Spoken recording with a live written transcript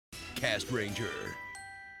Cast Ranger.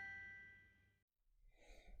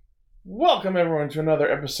 Welcome everyone to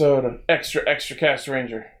another episode of Extra Cast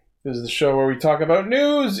Ranger. This is the show where we talk about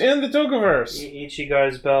news in the Tokuverse.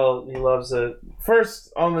 Ichigo's belt, he loves it.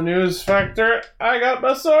 First on the news factor, I got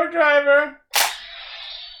my sword driver.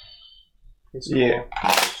 It's cool. Yeah.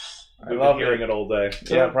 We've been hearing it all day.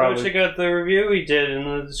 Yeah, Go probably. check out the review we did in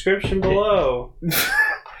the description below.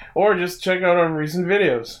 Or just check out our recent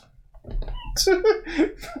videos.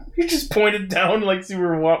 You just pointed down like we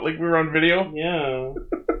were on video. Yeah.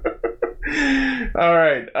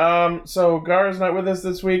 Alright, so Gar's not with us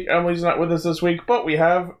this week, Emily's not with us this week, but we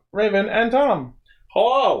have Raven and Tom.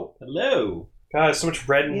 Hello. Hello. God, there's so much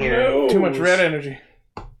red in here. No. Too much red energy.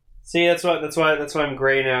 See, that's why I'm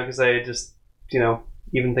gray now, because I just,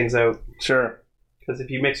 even things out. Sure. Because if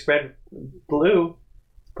you mix red with blue,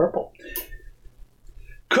 it's purple.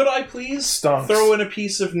 Could I please Stonks. throw in a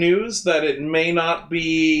piece of news that it may not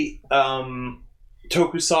be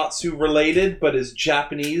tokusatsu related, but is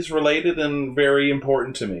Japanese related and very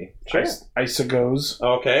important to me? Sure. Isagos.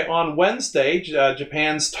 Okay, on Wednesday,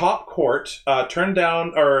 Japan's top court turned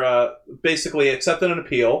down, or basically accepted an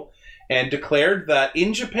appeal, and declared that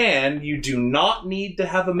in Japan, you do not need to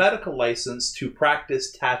have a medical license to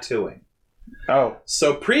practice tattooing. Oh.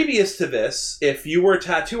 So previous to this, if you were a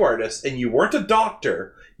tattoo artist and you weren't a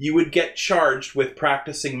doctor, you would get charged with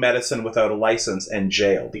practicing medicine without a license and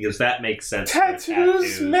jailed. Because that makes sense.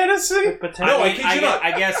 Tattoos, medicine? No, I kid you not.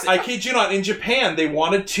 I guess I kid you not. In Japan, they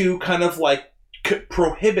wanted to kind of like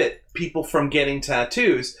prohibit people from getting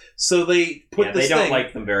tattoos, so they put this they don't thing.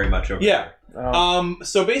 like them very much over Yeah. there.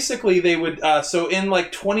 So basically they would, so in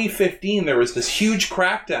like 2015, there was this huge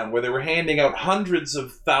crackdown where they were handing out hundreds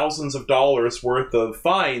of thousands of dollars worth of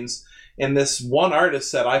fines, and this one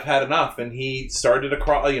artist said, I've had enough, and he started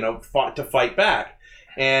fought to fight back.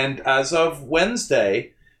 And as of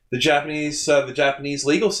Wednesday, the Japanese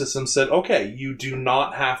legal system said, okay, you do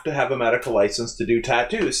not have to have a medical license to do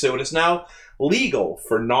tattoos. So it is now legal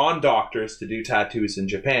for non-doctors to do tattoos in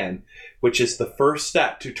Japan, which is the first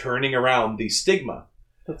step to turning around the stigma.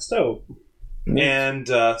 That's dope. And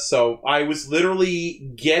so I was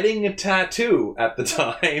literally getting a tattoo at the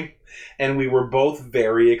time, and we were both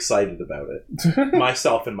very excited about it.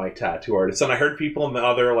 Myself and my tattoo artist. And I heard people in the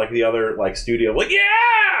other studio like,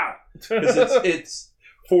 yeah! Because it's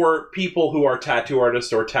for people who are tattoo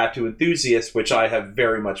artists or tattoo enthusiasts, which I have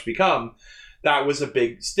very much become. That was a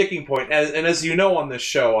big sticking point. And as you know on this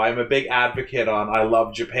show, I'm a big advocate on I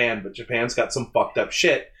love Japan, but Japan's got some fucked up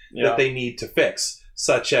shit that they need to fix.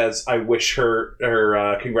 Such as, I wish her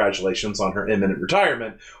congratulations on her imminent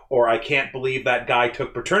retirement, or I can't believe that guy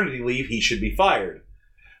took paternity leave, he should be fired.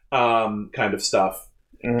 Kind of stuff.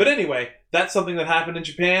 Mm-hmm. But anyway, that's something that happened in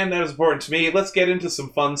Japan. That was important to me. Let's get into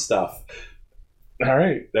some fun stuff. All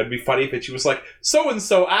right. That'd be funny if she was like,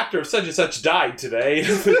 so-and-so actor of such and such died today.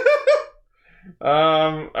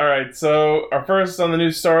 Alright, so our first on the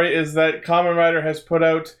news story is that Kamen Rider has put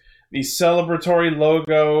out the celebratory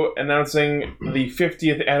logo announcing the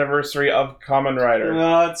 50th anniversary of Kamen Rider.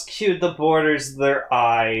 Oh, it's cute. The borders, their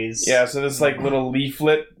eyes. Yeah, so this little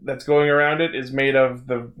leaflet that's going around it is made of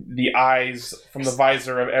the eyes from the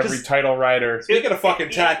visor of every title rider. Speaking of fucking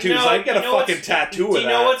tattoos, I'd get a fucking tattoo of that. Do you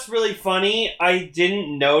know what's really funny? I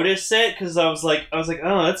didn't notice it because I was like,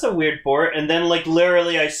 oh, that's a weird board. And then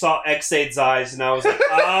literally I saw X8's eyes and I was like,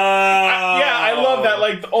 oh. Yeah, I love that.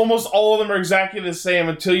 Almost all of them are exactly the same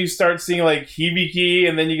until you start seeing Hibiki,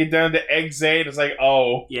 and then you get down to X8. It's like,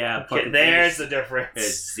 oh. Yeah, okay, there's the difference.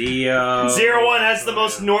 It's Zero. 01 has the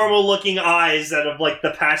most normal looking eyes out of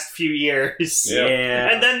the past few years. Yeah.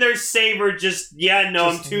 And then there's Saber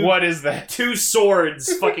what is that? Two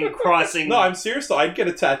swords fucking crossing. No, I'm serious though. I'd get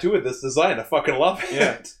a tattoo of this design. I fucking love it.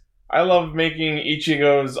 Yeah. I love making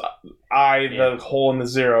Ichigo's eye the hole in the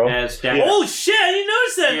zero. Oh shit, I didn't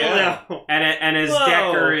notice that now. And as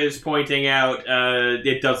Decker is pointing out,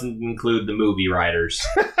 it doesn't include the movie writers.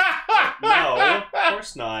 No, of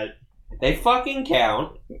course not. They fucking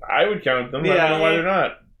count. I would count them. I don't know why they're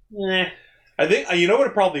not. I think, you know what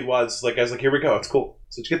it probably was? I was like, here we go, it's cool.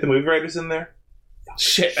 So did you get the movie writers in there?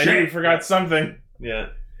 Shit, I knew we forgot something. Yeah.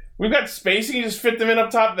 We've got spacing, you just fit them in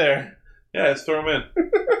up top there. Yeah, let's throw them in.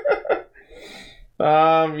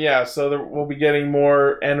 So we'll be getting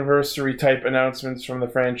more anniversary type announcements from the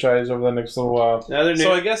franchise over the next little while.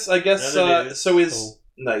 So I guess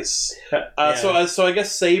nice. So I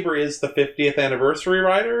guess Saber is the 50th anniversary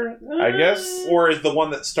rider, I guess, or is the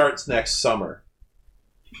one that starts next summer.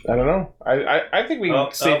 I don't know. I think we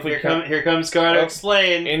can safely here comes Gar to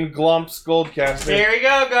explain. In Glumps Goldcast. Here we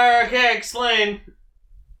go, Gar. Okay, explain.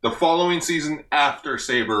 The following season after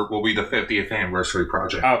Saber will be the 50th anniversary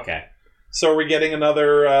project. Okay. So are we getting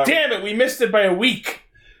another... Damn it, we missed it by a week.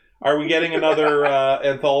 Are we getting another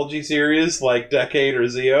anthology series like Decade or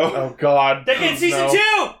Zeo? Oh, God. Decade Season 2!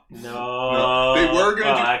 No. They were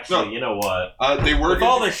gonna do... Actually, no. you know what? They were With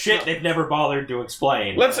all gonna the shit they've never bothered to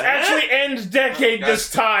explain. Let's actually end Decade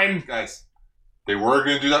this time. Guys, they were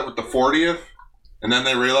going to do that with the 40th, and then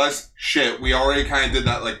they realized, shit, we already kind of did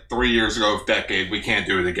that like 3 years ago with Decade. We can't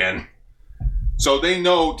do it again. So they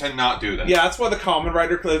know to not do that. Yeah, that's why the Kamen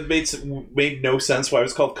Rider Club made no sense why it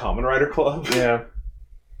was called Kamen Rider Club. Yeah.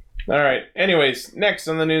 Alright, anyways, next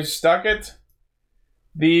on the news docket,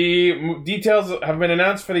 the details have been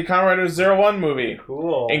announced for the Kamen Rider Zero One movie,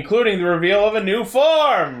 Cool. including the reveal of a new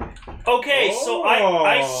form. Okay, so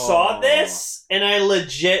I saw this, and I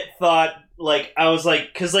legit thought, like, I was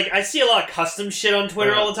like, because, like, I see a lot of custom shit on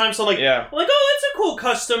Twitter all the time, so I'm like, Yeah. oh, that's a cool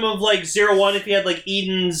custom of, like, Zero One if he had, like,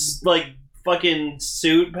 Eden's, like, fucking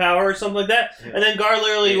suit power or something like that. Yeah. And then Gar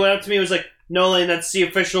literally went up to me and was like, no, Lane, that's the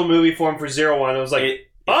official movie form for Zero One. I was like,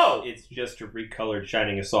 It's just a recolored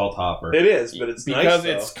Shining Assault Hopper. It is, but it's Because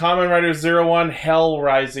nice, it's Kamen Rider Zero One Hell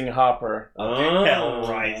Rising Hopper. Hell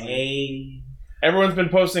Rising. Everyone's been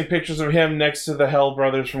posting pictures of him next to the Hell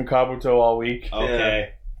Brothers from Kabuto all week.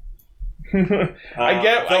 Okay. I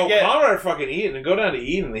get. Kamen Rider fucking Eden, and go down to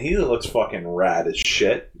Eden, and he looks fucking rad as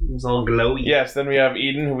shit. It's all glowy. Yes, then we have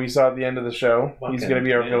Eden, who we saw at the end of the show. He's going to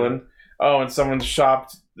be our villain. Oh, and someone's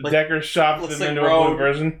shopped. Like- Decker shopped looks him like into a Rogue. blue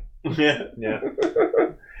version. Yeah. Yeah.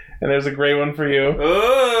 And there's a gray one for you.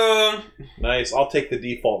 Oh. Nice. I'll take the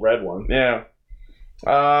default red one. Yeah.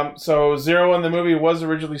 So Zero One, the movie, was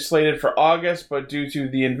originally slated for August, but due to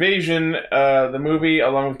the invasion, the movie,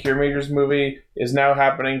 along with Cure Major's movie, is now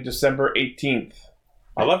happening December 18th.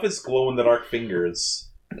 I love his glow-in-the-dark fingers.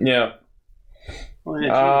 Yeah.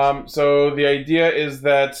 So the idea is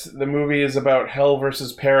that the movie is about hell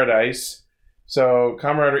versus paradise. So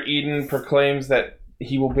Kamen Rider Eden proclaims that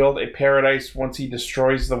he will build a paradise once he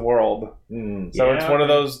destroys the world. So it's one of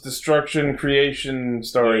those destruction creation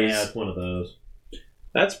stories. Yeah, it's one of those.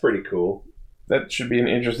 That's pretty cool. That should be an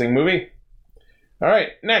interesting movie. Alright,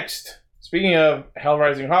 next. Speaking of Hell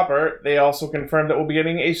Rising Hopper, they also confirmed that we'll be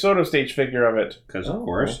getting a Soto stage figure of it. Because, of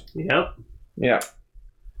course. Yep. Yeah.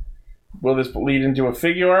 Will this lead into a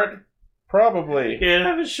figure art? Probably. Can't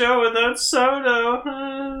have a show without Soto.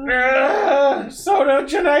 Soto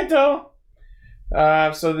Janito!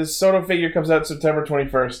 So this Soto figure comes out September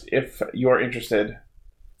 21st, if you're interested.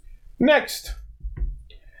 Next.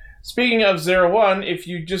 Speaking of Zero One, if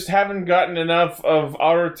you just haven't gotten enough of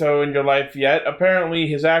Aruto in your life yet, apparently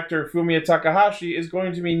his actor Fumiya Takahashi is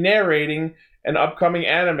going to be narrating an upcoming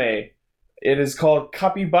anime. It is called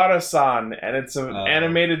Capybara-san, and it's an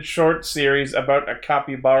animated short series about a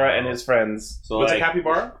capybara and his friends. So What's like, a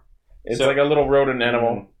capybara? It's So- like a little rodent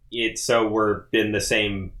animal. so we're in the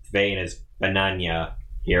same vein as Bananya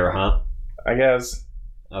here, huh? I guess.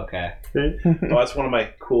 Okay. Oh, that's one of my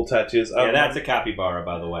cool tattoos. Yeah, that's a capybara,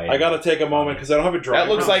 by the way. I gotta take a moment because I don't have a drawing.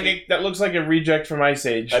 That looks like a reject from Ice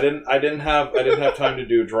Age. I didn't have time to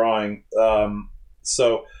do a drawing.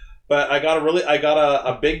 But I got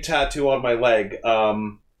a big tattoo on my leg.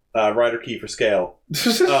 Rider key for scale.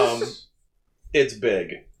 It's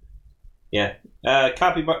big.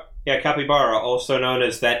 Capybara, also known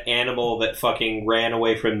as that animal that fucking ran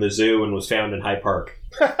away from the zoo and was found in Hyde Park.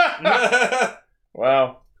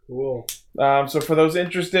 Wow. Cool. So for those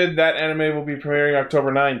interested, that anime will be premiering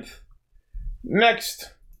October 9th.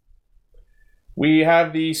 Next, we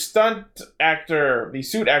have the suit actor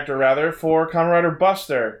for Kamen Rider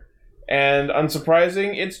Buster. And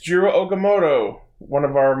unsurprising, it's Jiro Okamoto, one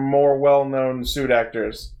of our more well-known suit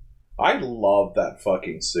actors. I love that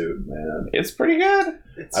fucking suit, man. It's pretty good.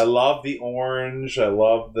 I love the orange. I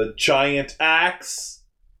love the giant axe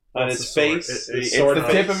on That's his the sword. face. It's sword the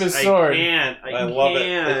face. tip of his sword. I love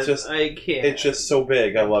it. It's just- I can't. It's just so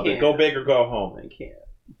big. I love it. Go big or go home. I can't.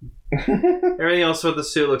 Everything else with the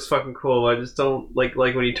suit looks fucking cool. I just don't like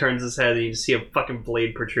when he turns his head and you just see a fucking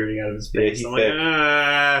blade protruding out of his Yeah, face. he's I'm thick.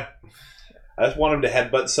 like, I just want him to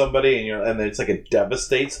headbutt somebody, and it's like it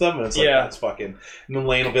devastates them, and it's like Yeah. that's fucking. And then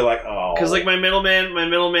Lane will be like, "Oh," Because like my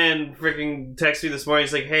middleman freaking texted me this morning.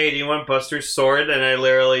 He's like, "Hey, do you want Buster's sword?" And I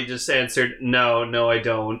literally just answered, "No, I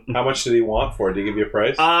don't." how much did he want for it? Did he give you a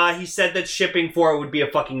price? He said that shipping for it would be a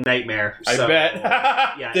fucking nightmare. I so- bet.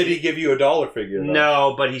 Yeah. Did he give you a dollar figure? Though?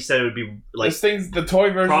 No, but he said it would be like This thing's the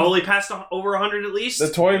toy version. probably past over 100 at least. The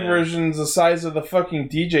toy Yeah. version's the size of the fucking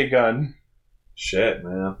DJ gun. Shit,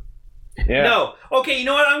 man. Yeah. No. Okay, you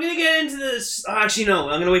know what? I'm gonna get into this. Actually, no.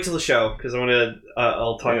 I'm gonna wait till the show because I'm gonna.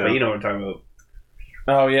 I'll talk Yeah. about. You know what I'm talking about.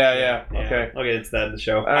 Oh, yeah. Okay. I'll get into that in the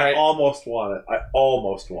show. All right. I almost want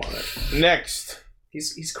it. Next.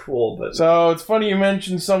 He's cool, but So it's funny you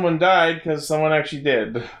mentioned someone died because someone actually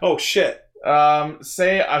did. Oh, shit.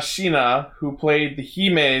 Sei Ashina, who played the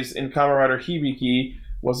Himeis in Kamen Rider Hibiki,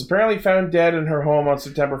 was apparently found dead in her home on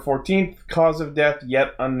September 14th. Cause of death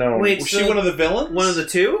yet unknown. Wait, Was she one of the villains? one of the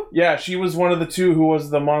two? Yeah, she was one of the two who was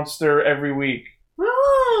the monster every week.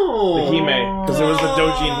 Oh, The Hime, because it was the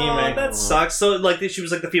Doji and Hime. That sucks. So like she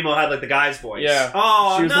was like the female who had like the guy's voice. Yeah.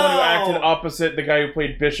 Oh, She was no. the one who acted opposite the guy who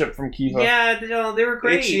played Bishop from Kiva. Yeah, they were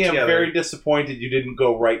great. Itchy, I'm together. very disappointed you didn't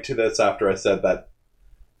go right to this after I said that.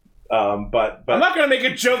 But I'm not gonna make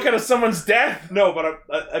a joke out of someone's death. no, but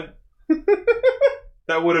I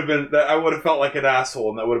that would have been I would have felt like an asshole,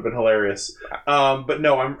 and that would have been hilarious. But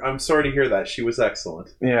no, I'm sorry to hear that. She was excellent.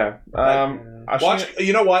 Yeah. Ashina, Watch.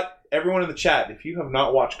 You know what? Everyone in the chat, if you have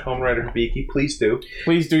not watched Kamen Rider Hibiki, please do.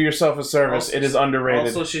 please do yourself a service. It is underrated.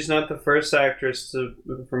 Also, she's not the first actress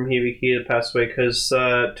from Hibiki to pass away because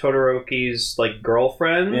Todoroki's like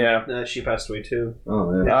girlfriend. Yeah. She passed away too.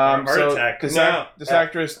 Oh yeah. Heart attack. This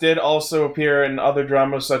actress did also appear in other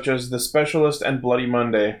dramas such as The Specialist and Bloody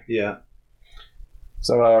Monday. Yeah.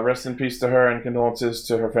 So rest in peace to her and condolences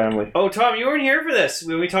to her family. Oh, Tom, you weren't here for this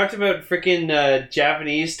when we talked about freaking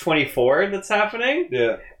Japanese 24 that's happening.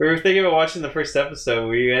 Yeah. We were thinking about watching the first episode.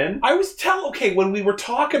 Were you in? I was when we were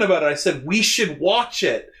talking about it, I said we should watch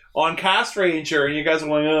it on Cast Ranger, and you guys were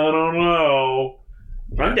like, I don't know.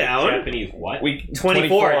 I'm down. Japanese what? Week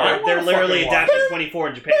 24. I They're wanna literally fucking watch adapting 24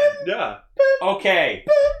 in Japan. Yeah. Okay.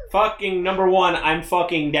 Fucking number one, I'm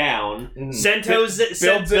fucking down. Sento's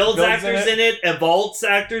builds builds in actors in it. Evolts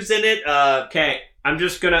actors in it. Okay, I'm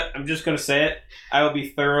just gonna say it. I will be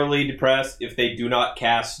thoroughly depressed if they do not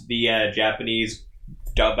cast the Japanese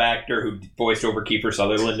dub actor who voiced over Kiefer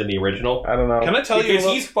Sutherland in the original. I don't know. Can I tell you?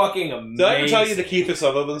 Because he's fucking amazing. Did I ever tell you the Keith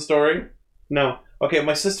Sutherland story? No. Okay,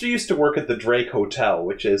 my sister used to work at the Drake Hotel,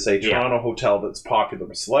 which is a Yeah. Toronto hotel that's popular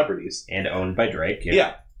with celebrities. And owned by Drake.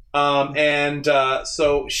 Yeah.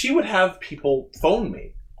 So she would have people phone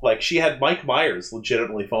me. Like she had Mike Myers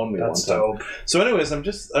legitimately phone me That's one time. dope. So, anyways, I'm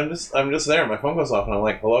just there. My phone goes off, and I'm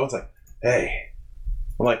like, "Hello." It's like, "Hey."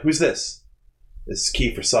 I'm like, "Who's this?" This is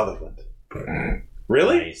Kiefer Sutherland.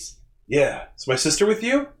 Really? Nice. Yeah. Is my sister with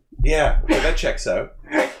you? Yeah. Okay, that checks out.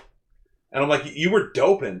 And I'm like, "You were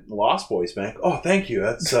dope in Lost Boys, man." Oh, thank you.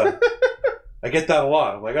 That's I get that a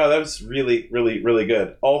lot. I'm like, "Oh, that was really, really, really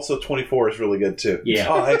good." Also, 24 is really good too. Yeah.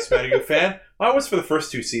 Oh, thanks, man. Are you a fan? I was for the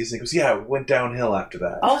first 2 seasons. He goes, "Yeah, it went downhill after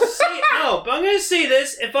that." I'll say no, but I'm gonna say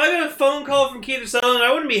this: if I got a phone call from Kiefer Sutherland,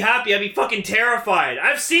 I wouldn't be happy. I'd be fucking terrified.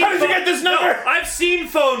 I've seen. How did you get this number? No, I've seen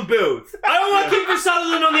phone booth. I don't want Kiefer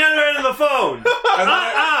Sutherland on the other end of the phone.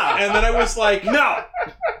 And then I was like, No.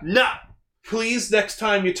 "Please, next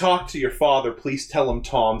time you talk to your father, please tell him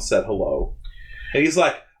Tom said hello." And he's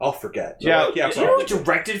like, "I'll forget." So Yeah. I'm like, yeah, You know who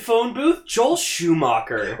directed phone booth? Joel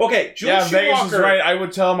Schumacher. Okay, Joel Yeah, Vegas is Schumacher. right. I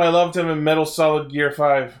would tell him I loved him in Metal Solid Gear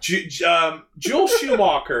 5. Joel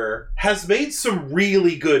Schumacher has made some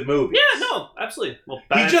really good movies. Yeah, no, absolutely. Well,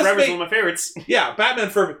 Batman just Forever is made- one of my favorites. Yeah, Batman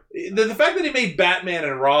Forever. The fact that he made Batman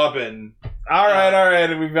and Robin. All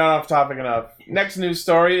right. We've gone off topic enough. Next news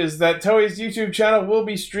story is that Toei's YouTube channel will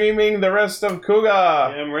be streaming the rest of Kuga.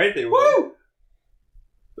 I'm right there. Woo!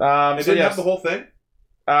 It So didn't yes, have the whole thing?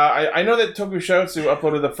 I know that Tokushoutsu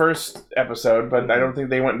uploaded the first episode, but I don't think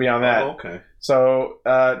they went beyond that. Oh, okay. So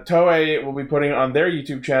Toei will be putting on their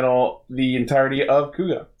YouTube channel the entirety of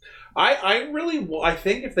Kuga. I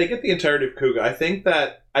think if they get the entirety of Kuga,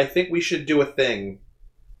 I think we should do a thing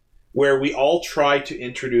where we all try to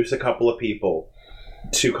introduce a couple of people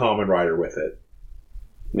to Kamen Rider with it.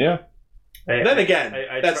 Yeah. Then again,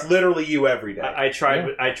 I that's literally you every day. I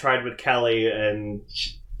tried with Kelly, and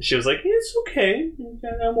she was like, "It's okay. I'm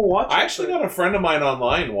gonna watch it." I actually got a friend of mine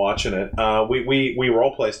online watching it. We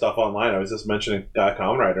role play stuff online. I was just mentioning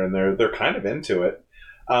Kamen Rider, and they're kind of into it.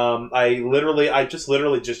 I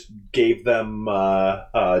just gave them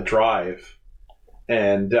Drive,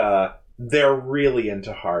 and they're really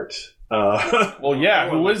into Heart. Well, yeah.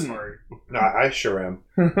 Who isn't? No, I sure am.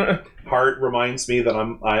 Heart reminds me that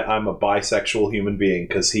I'm a bisexual human being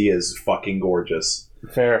because he is fucking gorgeous.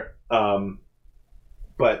 Fair.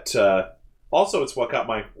 But also, it's what got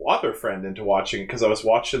my other friend into watching, because I was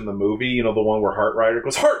watching the movie, you know, the one where Heart Rider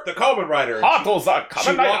goes, "Heart, the Kamen Rider!"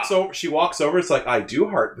 And she walks over, it's like, "I do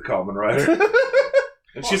heart the Kamen Rider."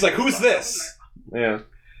 And she's like, "Who's this?" Yeah.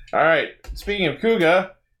 All right. Speaking of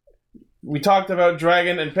Kuga, we talked about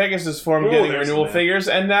Dragon and Pegasus form Ooh, getting there's renewal that. figures,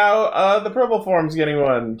 and now the purple form's getting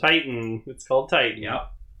one. Titan. It's called Titan. Yeah.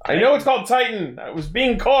 I know it's called Titan. I was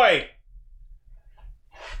being coy.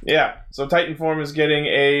 Yeah, so Titanform is getting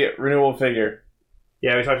a renewal figure.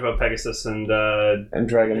 Yeah, we talked about Pegasus and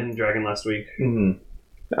Dragon. last week. Currently,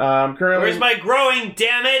 Where's my growing?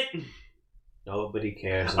 Damn it! Nobody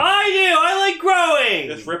cares. I do. I like growing.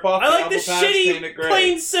 Just rip off I the like the alpha packs, paint it shitty, gray.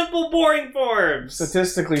 plain, simple, boring forms.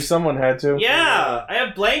 statistically, someone had to. Yeah, I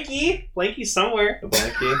have Blanky. Blanky's somewhere. The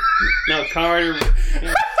blankie. No, Carter.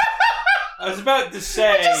 I was about to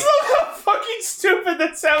say, I just love how fucking stupid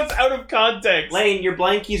that sounds out of context. Lane, your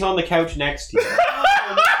blanky's on the couch next to you.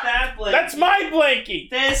 No, not that Blanky. That's my Blanky.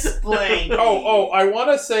 This Blanky. I want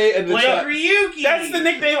to say in the Blank chat. Ryuki. That's the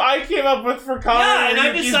nickname I came up with for Connor. Yeah, and I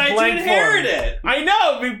Ryuki's decided to blank inherit form. it. I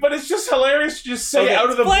know, but it's just hilarious to just say Okay, out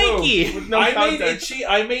of the Blanky. blue with no I context.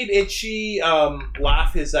 made Itchy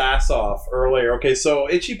laugh his ass off earlier. Okay, so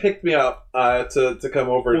Itchy picked me up to come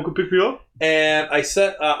over, Who could pick me up? and I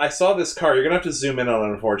said I saw this car. You're gonna have to zoom in on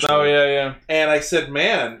it, unfortunately. Oh yeah. And I said,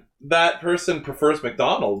 man, that person prefers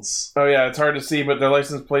McDonald's. Oh yeah, it's hard to see, but their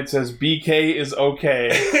license plate says BK is okay.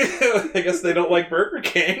 I guess they don't like Burger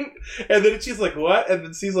King. And then she's like, what? And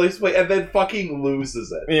then sees license plate, and then fucking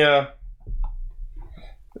loses it. Yeah.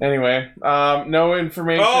 Anyway, no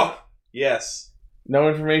information. Oh, yes, No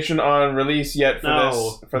information on release yet for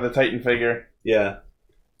No. for the Titan figure. yeah.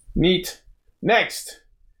 Neat. Next.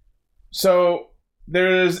 So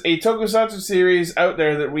there's a tokusatsu series out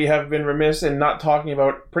there that we have been remiss in not talking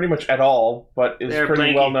about pretty much at all, but is They're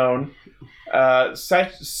pretty blanky. well known.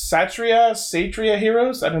 Satria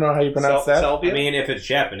Heroes? I don't know how you pronounce that. I Salvia? mean, if it's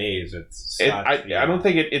Japanese, it's. I don't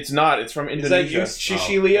think it's not. It's from Is that Indonesia.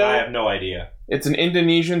 Shishilio? I have no idea. It's an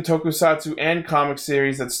Indonesian tokusatsu and comic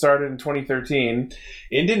series that started in 2013.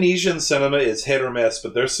 Indonesian cinema is hit or miss,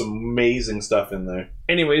 but there's some amazing stuff in there.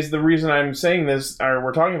 Anyways, the reason I'm saying this, or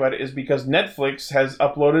we're talking about it, is because Netflix has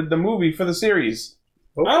uploaded the movie for the series.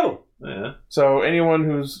 Oh! Yeah. So anyone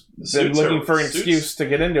who's been Suits looking are- for an Suits- excuse to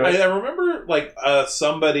get into it. I remember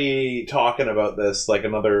somebody talking about this, like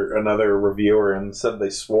another reviewer, and said they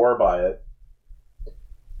swore by it.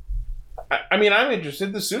 I mean, I'm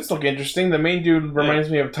interested. The suits look interesting. The main dude reminds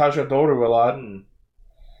me of Taja Doru a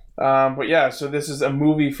lot. But yeah, so this is a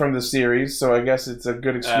movie from the series, so I guess it's a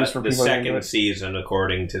good excuse for The people to get into second it. season,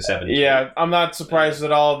 according to 17. Yeah, I'm not surprised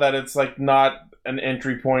at all that it's like not an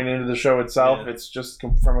entry point into the show itself. Yeah. It's just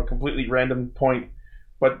from a completely random point.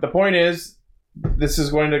 But the point is, this is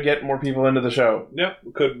going to get more people into the show. Yep,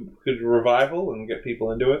 could revival and get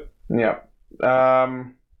people into it. Yeah. All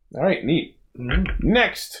right, neat.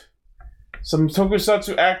 Next, some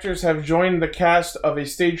tokusatsu actors have joined the cast of a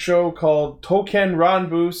stage show called Token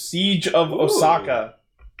Ranbu Siege of Ooh. Osaka.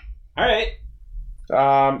 Alright.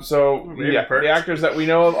 Maybe perks. The actors that we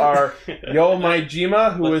know of are Yo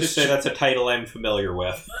Maijima, who Let's is just say that's a title I'm familiar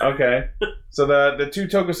with. okay. So the two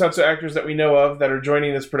tokusatsu actors that we know of that are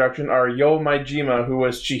joining this production are Yo Maijima, who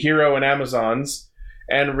was Chihiro in Amazons,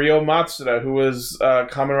 and Ryo Matsuda, who was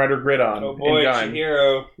Kamen Rider Gridon Oh boy, in Gaim.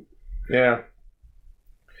 Chihiro. Yeah.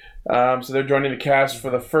 So they're joining the cast for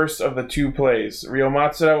the first of the two plays. Ryo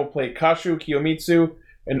Matsuda will play Kashu Kiyomitsu,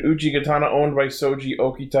 an Uji Katana owned by Soji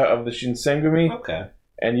Okita of the Shinsengumi. Okay.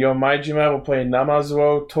 And Yo Maijima will play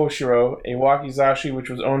Namazuo Toshiro, a wakizashi which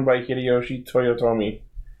was owned by Hideyoshi Toyotomi.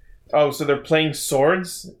 Oh, so they're playing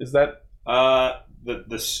swords? Is that...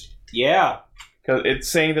 Yeah. Because it's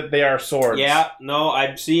saying that they are swords. Yeah, no,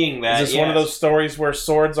 I'm seeing that. Is this one of yes. those stories where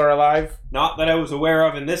swords are alive? Not that I was aware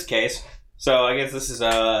of in this case. So I guess this is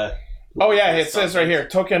Oh yeah, it says right here,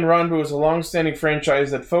 Token Ranbu is a long-standing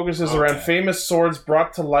franchise that focuses around famous swords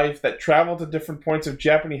brought to life that travel to different points of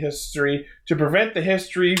Japanese history to prevent the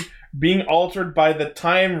history being altered by the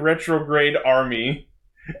Time Retrograde Army.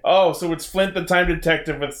 Oh, so it's Flint the Time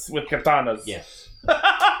Detective with katanas. Yes.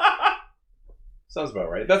 Sounds about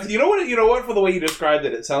right. That's you know what for the way you described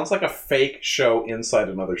it, it sounds like a fake show inside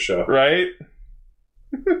another show. Right?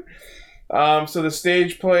 So the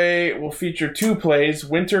stage play will feature two plays,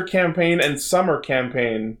 Winter Campaign and Summer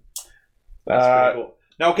Campaign. That's pretty cool.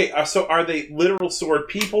 Now, okay, so are they literal sword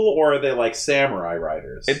people or are they like samurai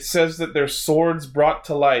riders? It says that they're swords brought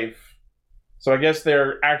to life. So I guess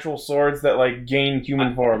they're actual swords that like gain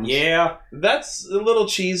human forms. Yeah. That's a little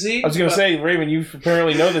cheesy. I was gonna say, Raven, you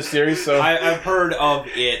apparently know this series, so I've heard of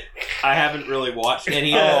it. I haven't really watched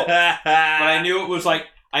any of it. But I knew it was like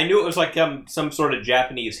some sort of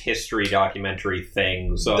Japanese history documentary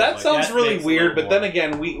thing. So that like, sounds that really makes a weird, little but then more.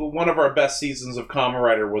 again, one of our best seasons of Kamen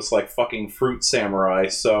Rider was like fucking Fruit Samurai.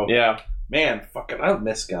 So yeah, man, fucking, I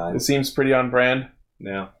miss it guys. seems pretty on brand.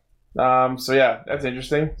 Yeah. So yeah, that's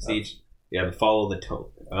interesting. Siege. Yeah, to follow the tone.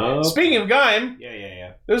 Oh. Speaking of Gaim,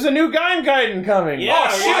 Yeah. there's a new Gaim Gaiden coming. Yeah,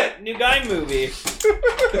 Oh, shit! New guy movie.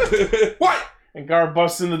 What? And Gar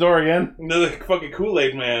busts in the door again. Another fucking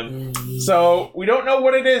Kool-Aid man. So, we don't know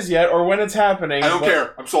what it is yet or when it's happening. I don't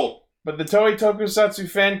care. I'm sold. But the Toei Tokusatsu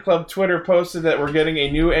Fan Club Twitter posted that we're getting a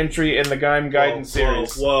new entry in the Gaim Gaiden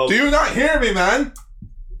series. Whoa. Do you not hear me, man?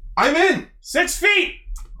 I'm in. 6 feet!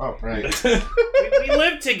 Oh, right. we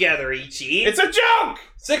live together, Ichi. It's a joke!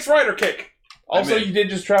 6 rider kick. Also, I'm in. you did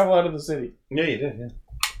just travel out of the city. Yeah, you did. Yeah.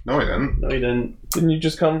 No, I didn't. No, he didn't. Didn't you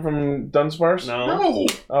just come from Dunsparce? No. No.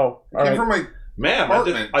 Oh, I came alright. from my Man,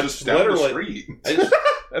 apartment I just just down the literally, street.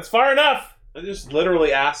 That's far enough! I just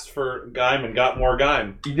literally asked for Gaim and got more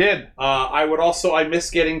Gaim. You did. I miss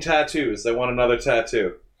getting tattoos. I want another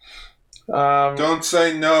tattoo. Don't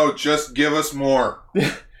say no. Just give us more.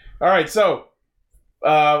 Alright, so,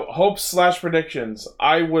 hopes / predictions.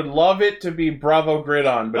 I would love it to be Bravo Grid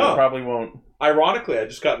On, but Oh. it probably won't. Ironically, I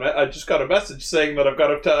just got a message saying that I've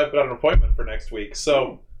got an appointment for next week.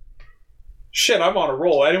 So, shit, I'm on a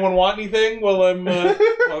roll. Anyone want anything while I'm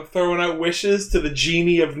throwing out wishes to the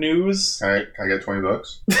genie of news? Can I get $20?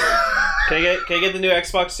 Can I get the new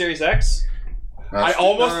Xbox Series X? I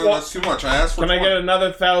almost want- That's too much. I asked for Can I 20. get another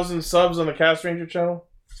 1,000 subs on the Cast Ranger channel?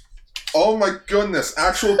 Oh my goodness.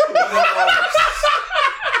 Actual $20.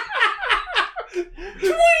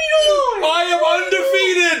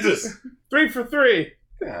 I am undefeated! 3 for 3.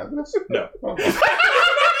 Yeah, that's... No. Oh.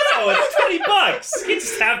 No, it's $20. You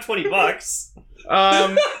just have $20.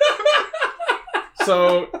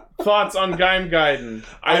 So, thoughts on Gaim Gaiden?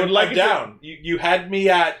 I would like I'm it down. You had me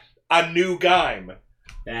at a new Gaim.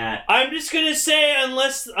 I'm just gonna say,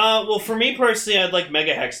 unless, well, for me personally, I'd like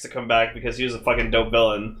Mega Hex to come back because he was a fucking dope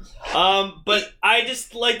villain. But I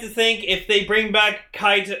just like to think if they bring back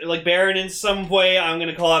Kaito, like Baron in some way, I'm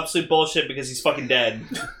gonna call absolute bullshit because he's fucking dead.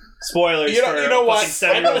 Spoilers. You for know what?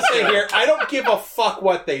 fucking I'm gonna 7-year-old say show. here, I don't give a fuck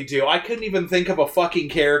what they do. I couldn't even think of a fucking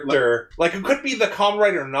character. Like, it could be the Kamen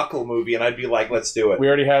Rider Knuckle movie, and I'd be like, let's do it. We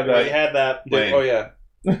already had We already that. had that. Lame. Oh, yeah.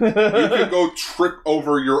 You could go trip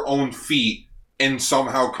over your own feet and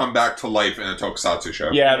somehow come back to life in a tokusatsu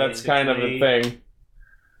show. Yeah, that's kind of the thing.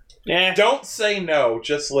 Yeah. Don't say no,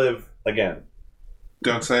 just live again.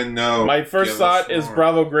 Don't say no. My first Give thought us is more.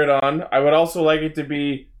 Bravo Grid On. I would also like it to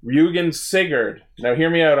be Ryugen Sigurd. Now, hear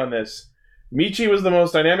me out on this. Michi was the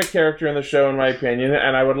most dynamic character in the show, in my opinion,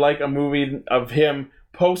 and I would like a movie of him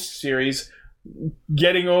post-series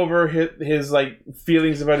getting over his like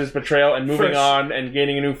feelings about his betrayal and moving First- on and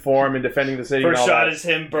gaining a new form and defending the city and First all shot that. is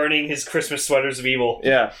him burning his Christmas sweaters of evil.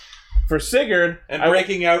 Yeah. For Sigurd, And I would-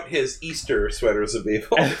 breaking out his Easter sweaters of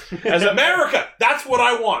evil. as a America! That's what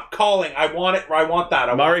I want. Calling. I want it. I want that.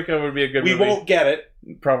 Marika would be a good We movie. won't get it.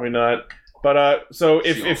 Probably not. But, so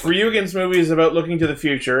if She also- Ryugen's movie is about looking to the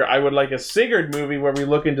future, I would like a Sigurd movie where we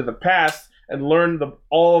look into the past and learn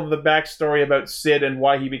all of the backstory about Sid and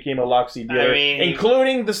why he became a Loxy dealer, I mean,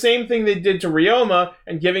 including the same thing they did to Ryoma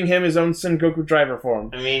and giving him his own Sengoku driver form.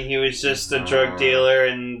 I mean, he was just a drug dealer,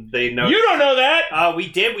 and they know. You don't know that! We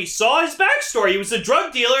did. We saw his backstory. He was a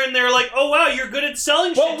drug dealer, and they were like, "Oh wow, you're good at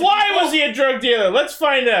selling shit." Well, to why people." was he a drug dealer? Let's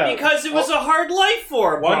find out. Because it was a hard life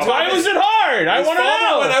for him. One probably. Why was it hard? I His want to father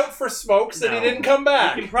know. went out for smokes and he No. didn't come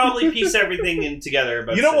back. You can probably piece everything in together.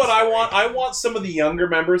 About You know Sid's what I story. want? I want some of the younger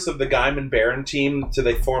members of the Gaiman Baron team to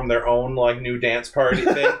they form their own like new dance party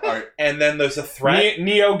thing, Alright. and then there's a threat.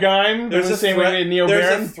 Neo Gaim? There's the a same threat. way Neo There's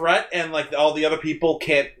Baron? a threat, and like all the other people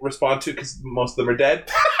can't respond to because most of them are dead.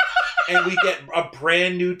 And we get a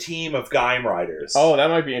brand new team of Gaim riders. Oh, that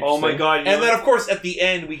might be Oh interesting. my god! You and know then of course at the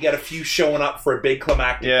end we get a few showing up for a big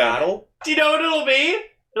climactic Yeah. battle. do you know what it'll be?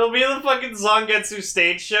 It'll be the fucking Zangetsu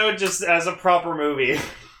stage show, just as a proper movie.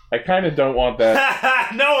 I kind of don't want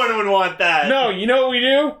that. No one would want that. No, you know what we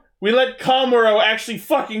do? We let Kamuro actually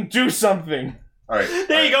fucking do something. Alright.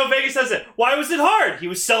 There you go. Vegas says it. Why was it hard? He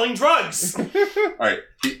was selling drugs. Alright.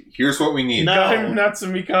 Here's what we need. No. Gaim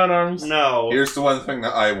Natsumikon arms. No. Here's the one thing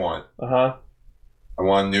that I want. Uh-huh. I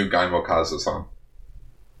want a new Gaimo Kaza song.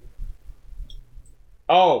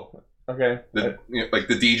 Oh, okay. Like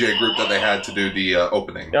the DJ group that they had to do the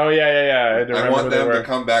opening. Oh, yeah. I had to I remember want who they them to were.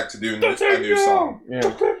 come back to do a new song. Yeah.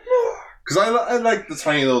 Because I like the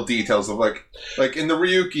tiny little details of like in the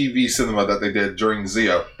Ryuki V Cinema that they did during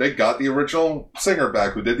Zio, they got the original singer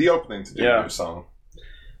back who did the opening to do a new song.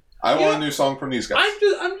 I want a new song from these guys.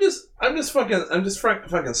 I'm just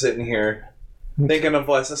fucking sitting here thinking of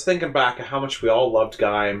like just thinking back at how much we all loved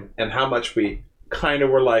Gaim and how much we kind of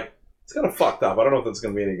were like, it's kind of fucked up. I don't know if that's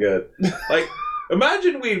gonna be any good. Like,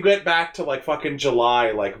 imagine we get back to like fucking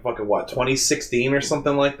July, like fucking what 2016 or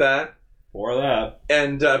something like that, For that.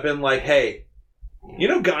 and been like, hey, You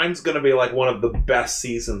know, Gaim's gonna be like one of the best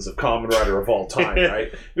seasons of Kamen Rider of all time,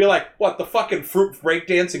 right? Be like, what, the fucking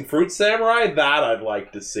breakdancing fruit samurai? That I'd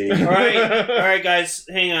like to see. All right, guys,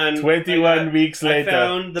 hang on. 21 weeks I later.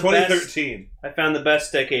 found the 2013. I found the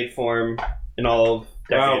best decade form in all of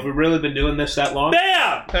Wow, have decade. we really been doing this that long?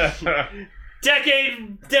 Bam!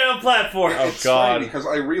 Decade down platform. Oh, It's God. funny because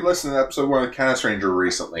I re-listened to episode 1 of Cast Ranger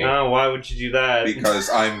recently Oh, why would you do that? because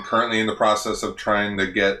I'm currently in the process of trying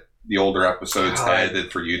to get the older episodes God.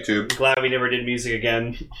 edited for YouTube. I'm glad we never did music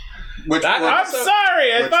again. Which That- I'm works-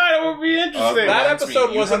 sorry. I Which- thought it would be interesting. That reminds me,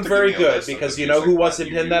 episode you wasn't have to very give me a good list of because the you know music who that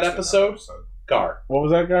wasn't you in that used episode? Gar. What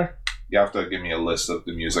was that, guy? You have to give me a list of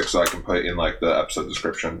the music so I can put it in like the episode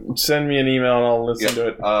description. Send me an email and I'll listen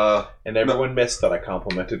Yep. to it. And everyone missed that I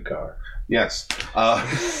complimented Gar. Yes.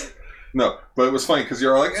 No, but it was funny because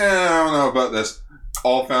you're like, I don't know about this.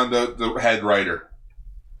 All found out the head writer.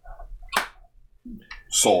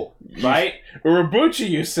 Soul. Right? Urobuchi,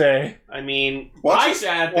 you say? I mean, I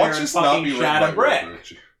sat there and fucking shot a brick.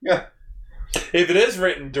 Urobuchi. Yeah. If it is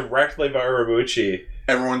written directly by Urobuchi,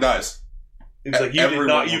 Everyone dies. it's like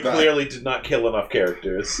Everyone you will die. clearly did not kill enough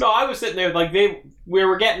characters. No, I was sitting there like we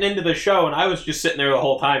were getting into the show, and I was just sitting there the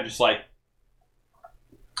whole time, just like,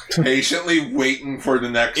 Patiently waiting for the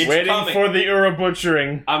next. It's Waiting coming. for the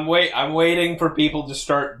Urobutchering. I'm waiting for people to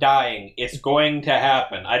start dying. It's going to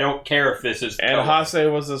happen. I don't care if this is And Toei,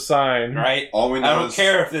 Hase was a sign. right? All we I know don't is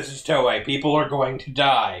care if this is Toei. People are going to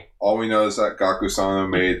die. all we know is that Gakusano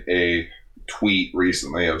made a tweet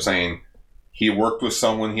recently of saying he worked with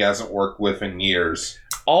someone he hasn't worked with in years.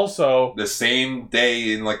 Also, The same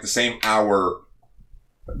day, in like the same hour,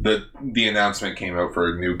 the announcement came out for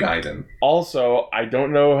a new Gaiden. I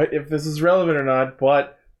don't know if this is relevant or not,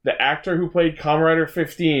 but the actor who played Kamen Rider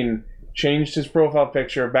 15 changed his profile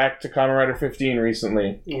picture back to Kamen Rider 15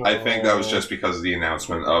 recently. I think that was just because of the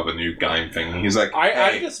announcement of a new Gaiden thing. He's like,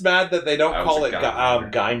 I'm hey, just mad that they don't I was call a it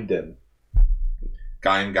Gaiden. Gaimden.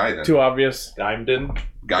 Gaiden. Too obvious. Gaimden?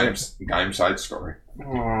 Gaim side story.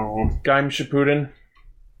 Gaim Shippuden.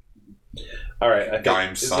 All right. I think,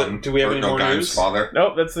 Gaim's son. do we have or any no, more Gaim's news? father.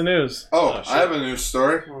 Nope, that's the news. Oh, Oh, shit. I have a news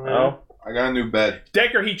story. Oh. I got a new bed.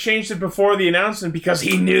 Decker, he changed it before the announcement because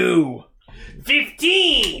he knew.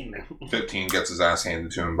 15! 15 gets his ass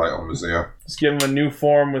handed to him by Omazeo. Let's give him a new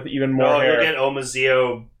form with even more Oh, hair. you'll get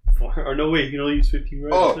Omazeo. Or no, wait, you can only use 15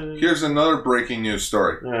 right? Oh, here's another breaking news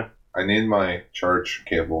story. Yeah. I need my charge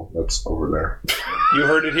cable that's over there. You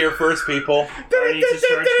heard it here first, people. Already needs his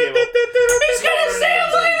charge cable. He's gonna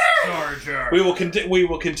say later! We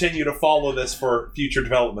will continue to follow this for future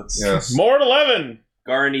developments. Yes. More at 11!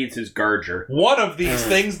 Gar needs his Garger. One of these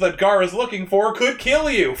things that Gar is looking for could kill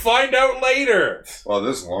you. Find out later. Well,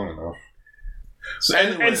 this is long enough. So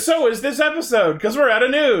And anyways, so is this episode, because we're out of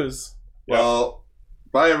news. well,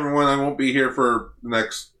 bye everyone. I won't be here for the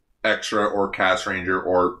next Extra or Cast Ranger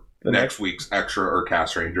or The next week's Extra or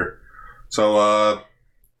Cast Ranger. So,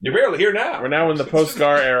 You're barely here now. We're now in the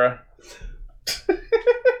post-Gar era.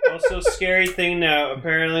 Also, scary thing now.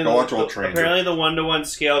 Apparently, Go watch Old Ranger. apparently the 1-to-1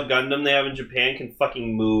 scale Gundam they have in Japan can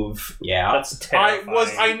fucking move. Yeah. That's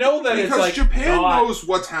terrifying. I know that it's because like Japan not- knows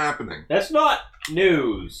what's happening. That's not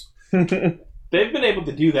news. They've been able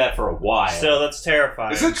to do that for a while. Still, that's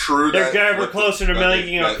terrifying. Is it true They're that ever with closer to that they-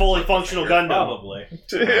 making a that- fully functional Gundam. Probably.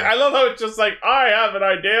 I love how it's just like, I have an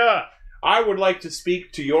idea. I would like to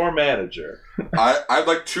speak to your manager. I'd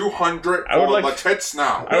like 200 I would for like- my tits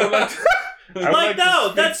now. I would like to, I would Like, to no,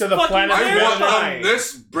 speak that's to the fucking planet. I want terrifying. them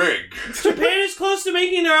this big. Japan is close to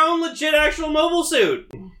making their own legit actual mobile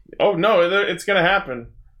suit. Oh, no, it's going to happen.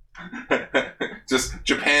 Just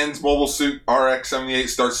Japan's mobile suit RX-78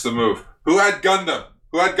 starts to move. Who had Gundam?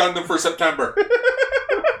 Who had Gundam for September?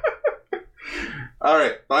 All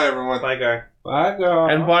right, bye everyone. Bye, Gar. Bye,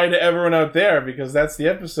 Gar. And bye to everyone out there, because that's the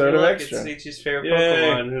episode of Look, Extra. it's Ichi's favorite Yay.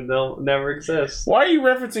 Pokemon, who they'll never exist. Why are you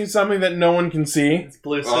referencing something that no one can see? It's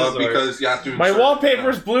Blue Scissor. Because you have to. My insert-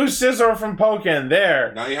 wallpaper's Blue Scissor from Pokken.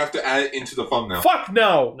 There. Now you have to add it into the thumbnail. Fuck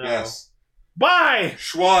no. No. Yes. Bye.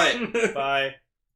 Schwat. Bye.